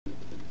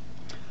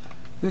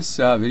This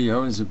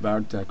video is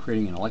about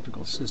creating an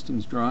electrical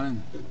systems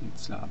drawing.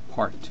 It's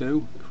part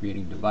 2,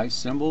 creating device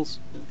symbols.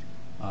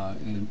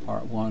 In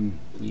part 1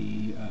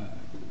 we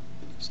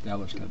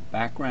established a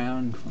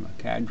background from a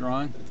CAD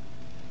drawing.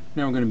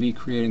 Now we're going to be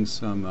creating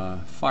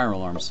some fire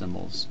alarm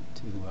symbols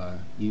to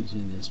use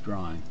in this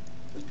drawing.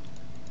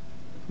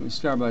 We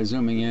start by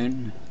zooming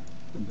in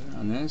a bit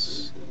on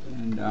this,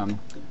 and we'll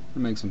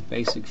make some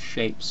basic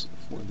shapes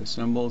for the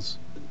symbols.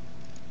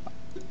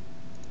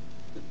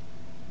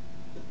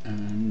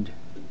 And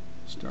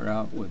start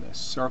out with a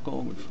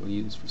circle, which we'll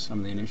use for some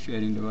of the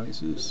initiating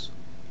devices.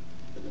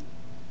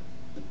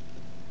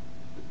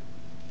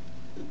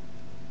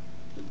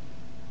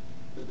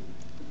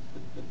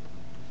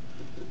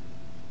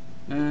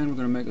 And we're going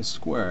to make a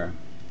square,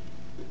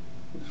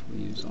 which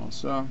we'll use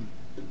also.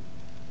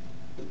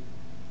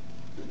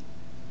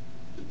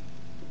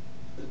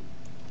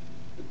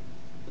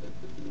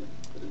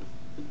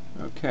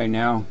 Okay,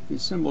 now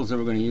these symbols that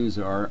we're going to use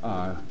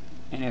are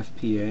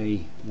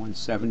NFPA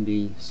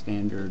 170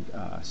 standard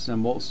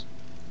symbols,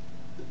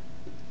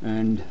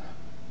 and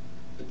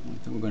one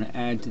thing we're going to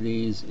add to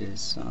these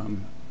is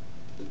some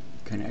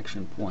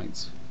connection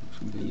points,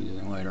 which we'll be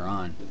using later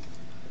on.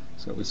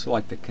 So we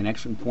select the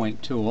connection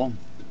point tool,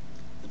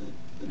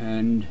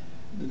 and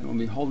then we'll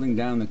be holding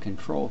down the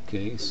control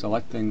key,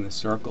 selecting the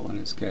circle in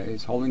this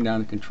case, holding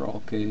down the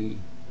control key,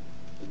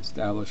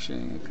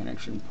 establishing a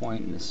connection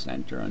point in the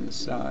center on the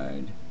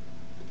side,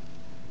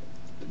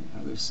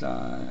 the other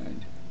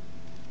side,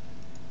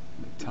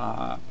 the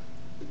top,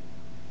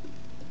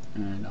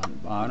 and on the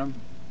bottom.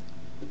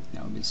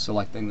 Now we'll be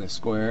selecting the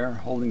square,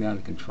 holding down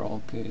the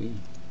control key,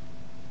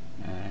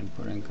 and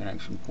putting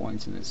connection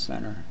points in the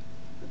center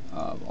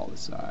of all the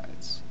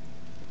sides.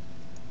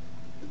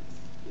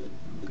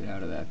 We'll get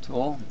out of that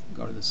tool,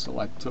 go to the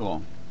select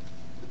tool.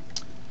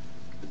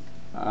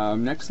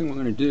 Next thing we're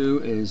going to do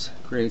is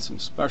create some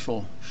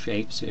special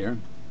shapes here.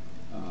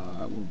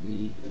 We'll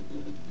be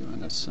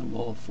doing a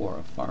symbol for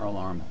a fire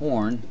alarm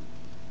horn.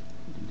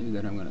 To do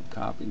that, I'm going to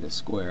copy the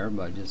square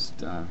by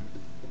just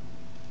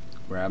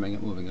grabbing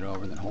it, moving it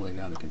over, then holding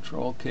down the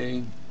control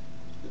key.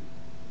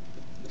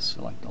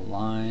 Select a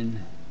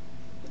line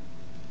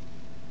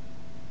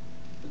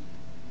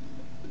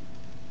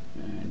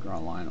and draw a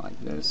line like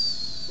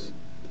this.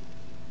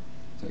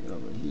 Take it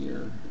over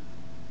here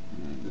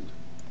and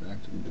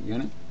back to the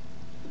beginning.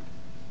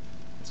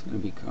 It's going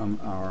to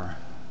become our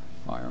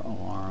fire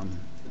alarm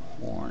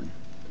horn.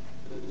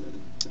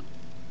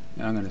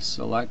 Now I'm going to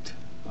select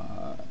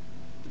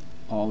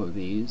all of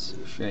these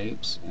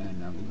shapes,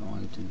 and I'm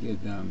going to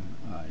give them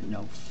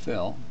no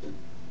fill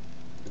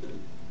to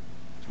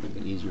make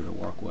it easier to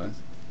work with.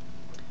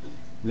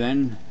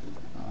 Then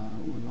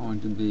we're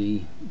going to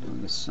be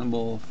doing a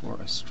symbol for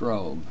a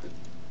strobe,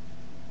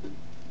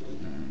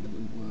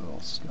 and we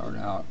will start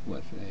out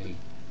with a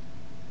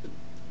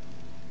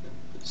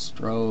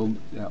strobe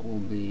that will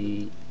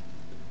be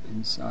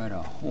inside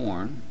a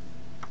horn.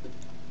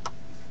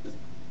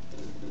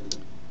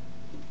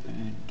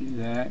 And to do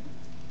that,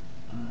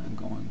 I'm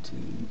going to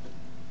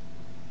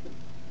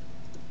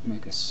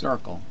make a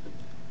circle.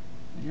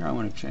 And here I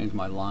want to change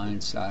my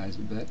line size a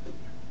bit.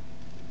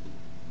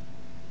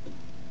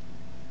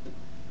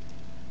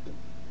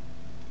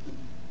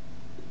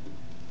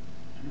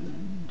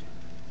 And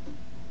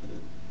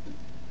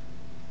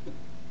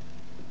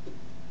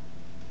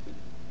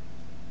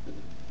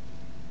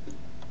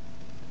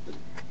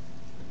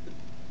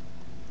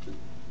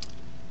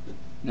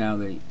now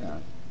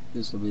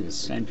this will be the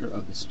center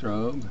of the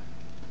strobe.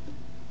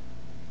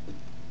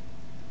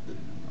 And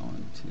I'm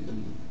going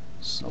to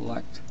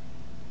select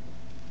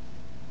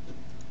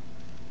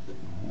the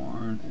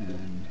horn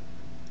and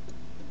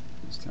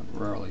just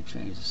temporarily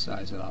change the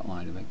size of that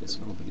line to make this a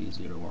little bit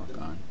easier to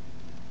work on.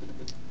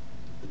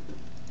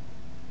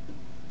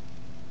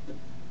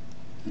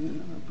 And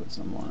I'm going to put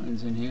some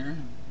lines in here.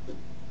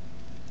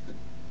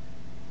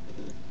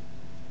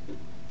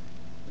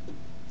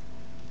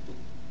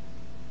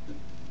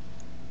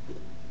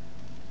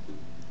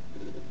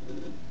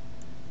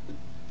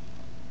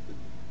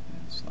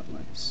 Select my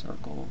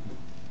circle.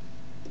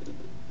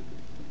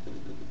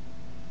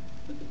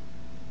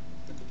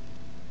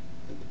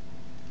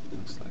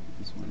 Looks like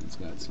this one's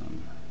got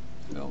some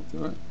fill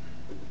to it.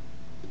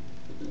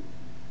 And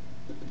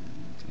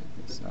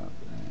take this up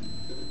and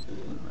put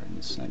it right in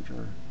the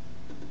center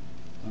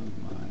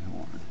of my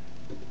horn.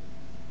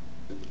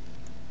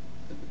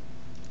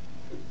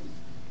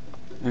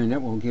 And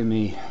that will give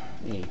me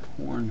a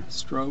horn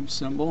strobe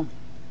symbol.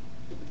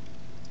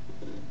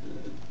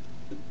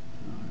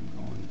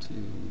 To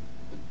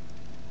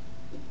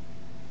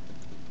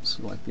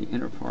select the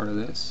inner part of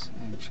this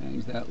and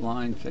change that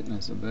line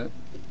thickness a bit.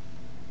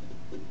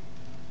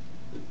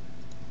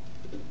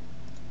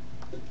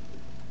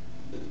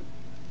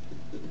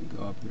 And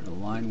go up here to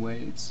line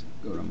weights,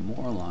 go to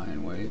more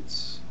line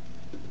weights,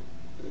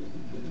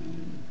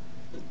 and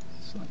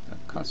select a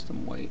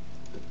custom weight.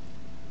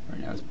 Right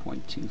now it's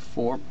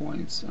 0.24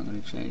 points. I'm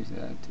going to change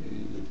that to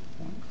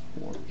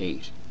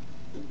 0.48.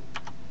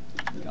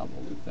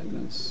 Double the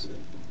thickness.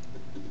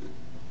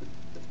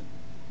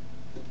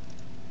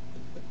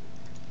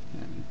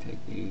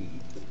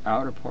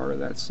 outer part of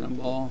that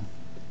symbol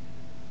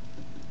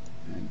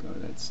and go to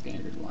that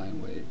standard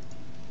line weight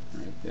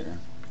right there.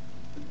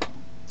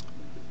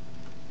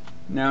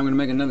 Now I'm going to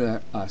make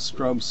another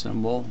strobe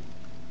symbol,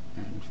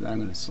 and for that I'm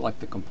going to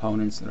select the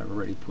components that I've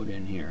already put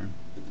in here.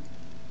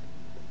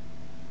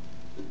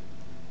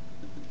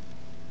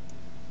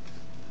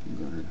 I'm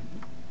going to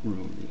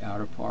remove the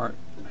outer part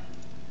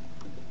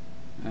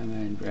and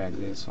then drag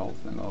this whole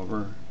thing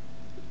over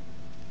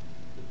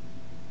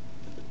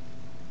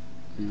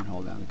and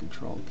hold down the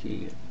Control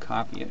key to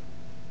copy it.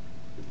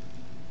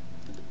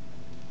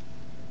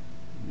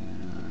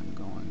 And then I'm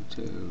going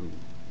to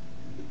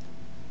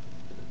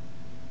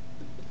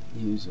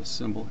use a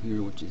symbol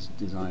here which is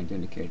designed to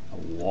indicate a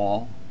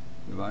wall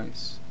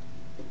device.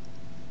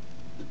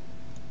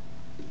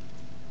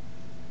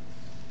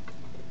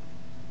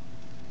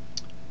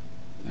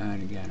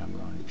 And again, I'm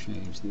going to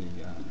change the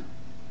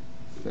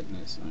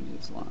thickness on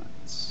these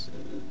lines.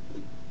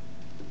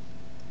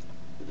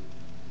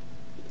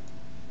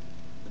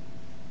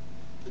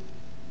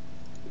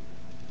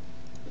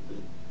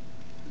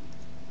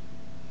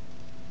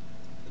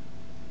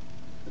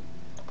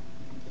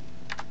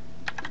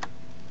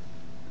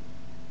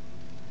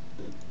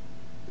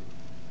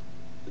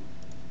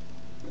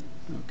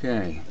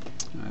 Okay,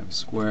 I have a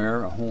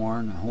square, a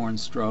horn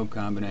strobe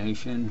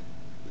combination,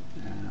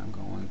 and I'm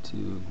going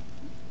to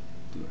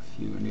do a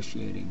few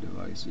initiating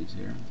devices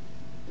here.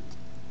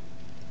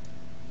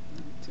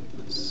 Take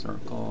this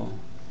circle,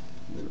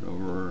 move it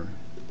over,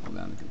 hold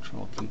down the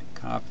Control key to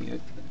copy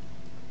it,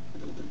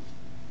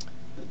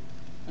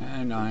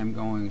 and I'm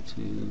going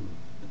to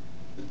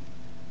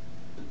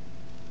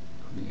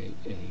create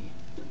a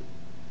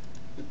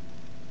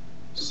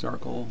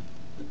circle,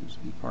 which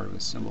will be part of a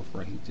symbol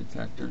for a heat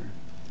detector.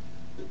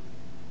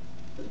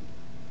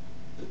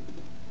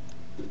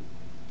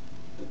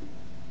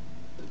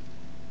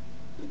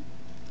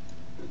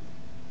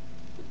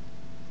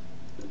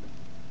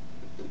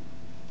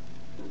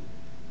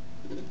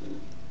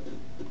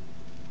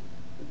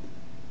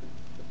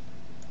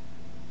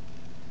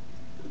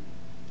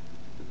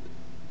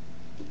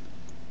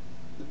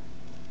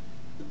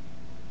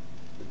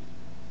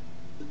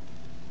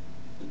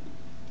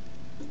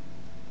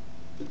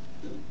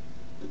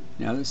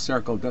 Now this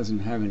circle doesn't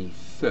have any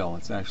fill,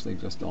 it's actually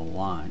just a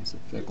line, it's a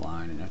thick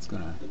line, and that's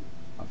going to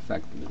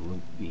affect the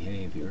group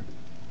behavior.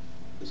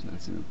 So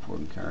that's an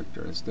important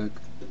characteristic.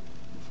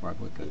 Before I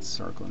put that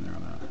circle in there,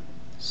 I'm going to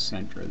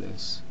center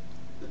this.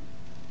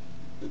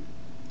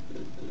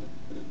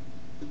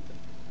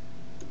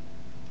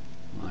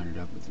 Line it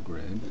up with the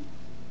grid.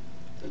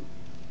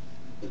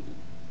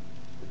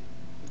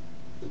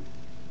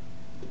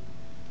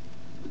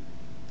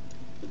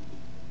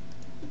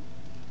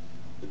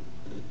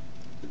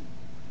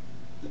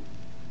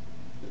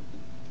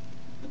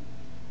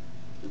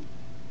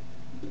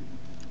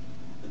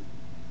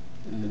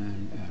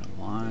 And add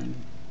a line.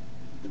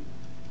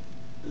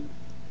 And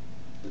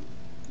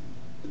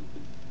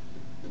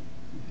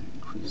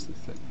increase the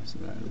thickness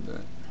of that a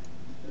bit.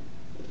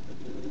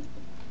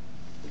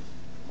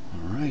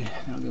 Alright,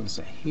 that'll give us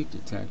a heat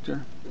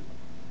detector.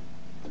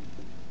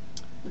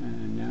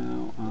 And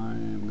now I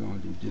am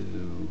going to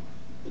do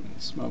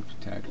a smoke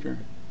detector.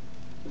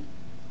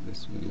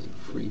 This is a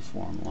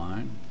free-form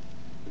line.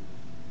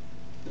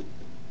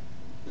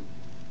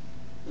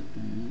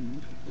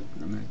 And I'm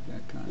going to make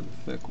that kind of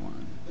a thick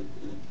one.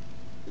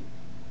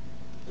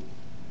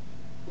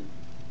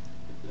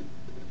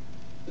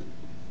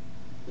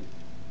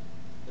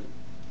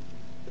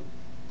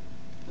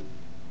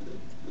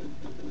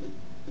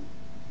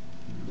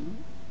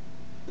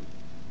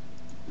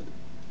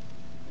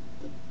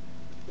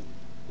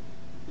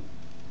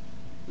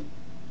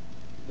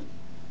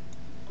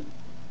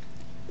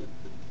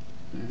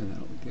 And that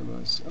will give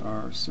us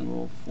our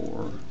symbol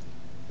for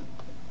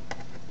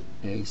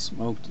a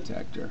smoke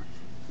detector.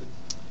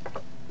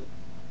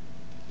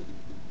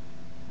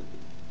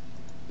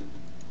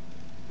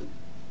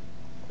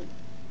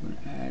 I'm going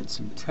to add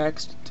some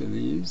text to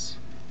these,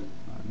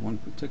 in one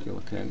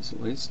particular case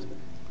at least.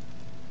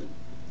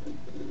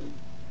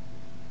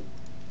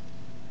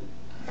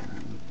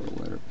 And put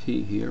a letter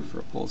P here for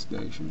a pulse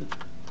station.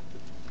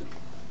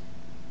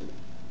 And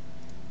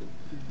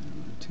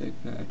I'm going to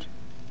take that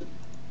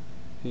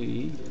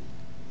P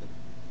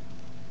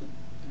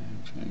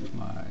and change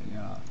my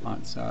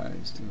font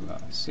size to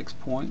 6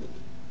 point.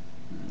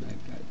 And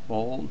make that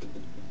bold.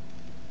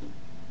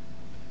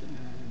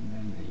 And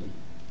then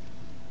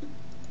the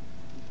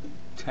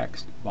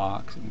text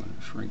box, I'm going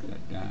to shrink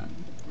that down,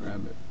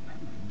 grab it,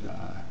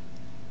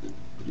 and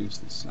reduce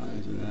the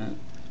size of that.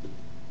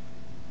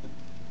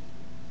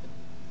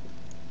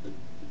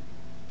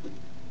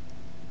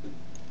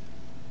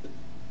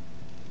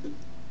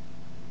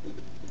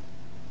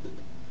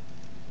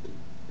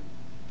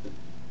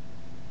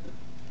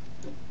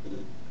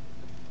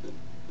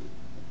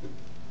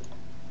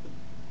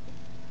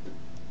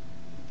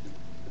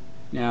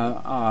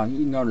 Now,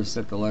 you notice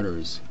that the letter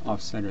is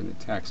off-center in the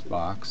text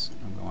box.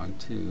 I'm going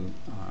to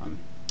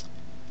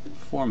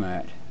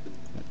format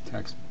that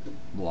text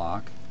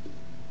block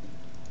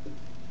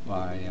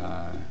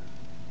by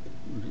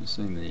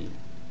reducing the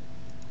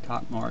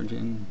top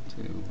margin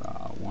to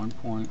 1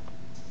 point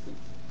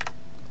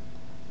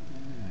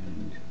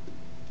and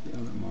the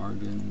other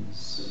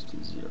margins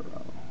to 0.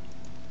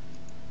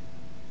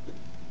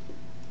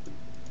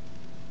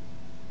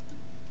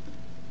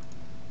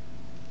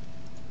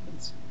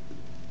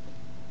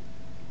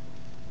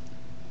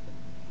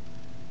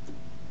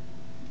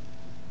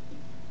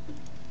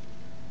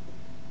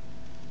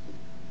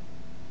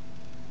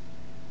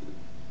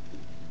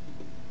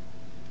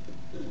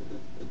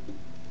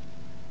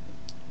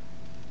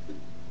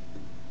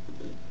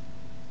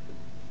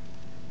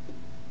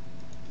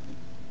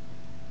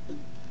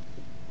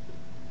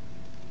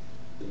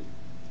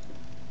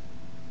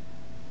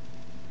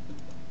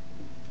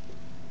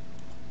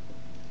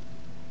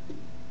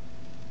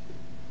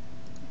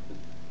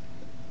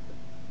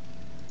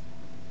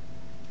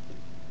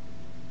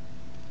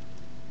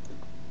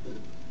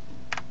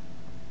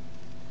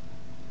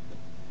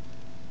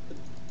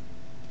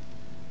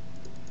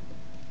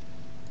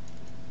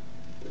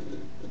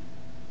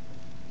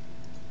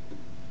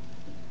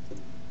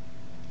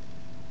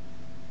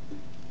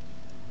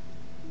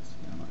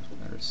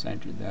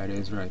 Centered that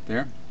is right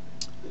there.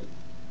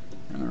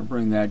 I'm going to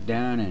bring that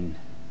down and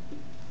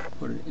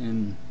put it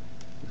in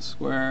the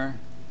square,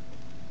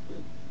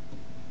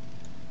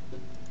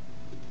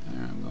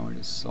 and I'm going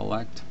to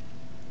select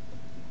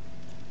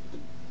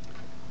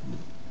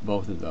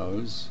both of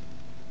those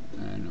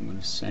and I'm going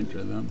to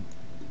center them.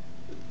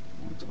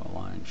 Going to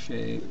align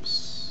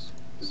shapes,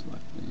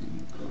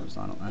 selecting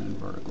horizontal and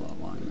vertical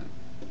alignment.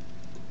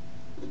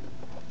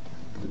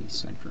 I'll be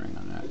centering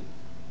on that.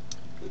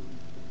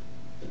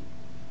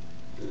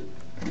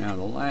 Now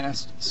the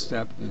last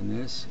step in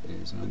this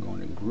is I'm going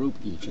to group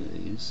each of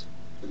these.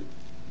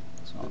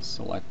 So I'll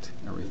select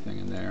everything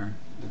in there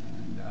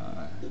and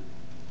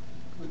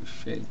go to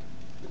Shape,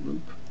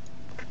 Group.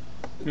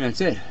 And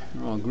that's it.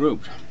 They're all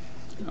grouped.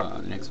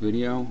 The next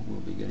video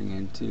we'll be getting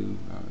into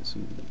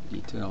some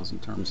details in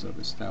terms of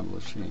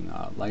establishing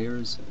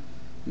layers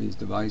for these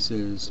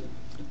devices,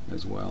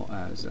 as well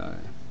as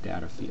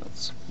data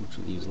fields, which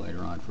we'll use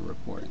later on for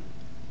reporting.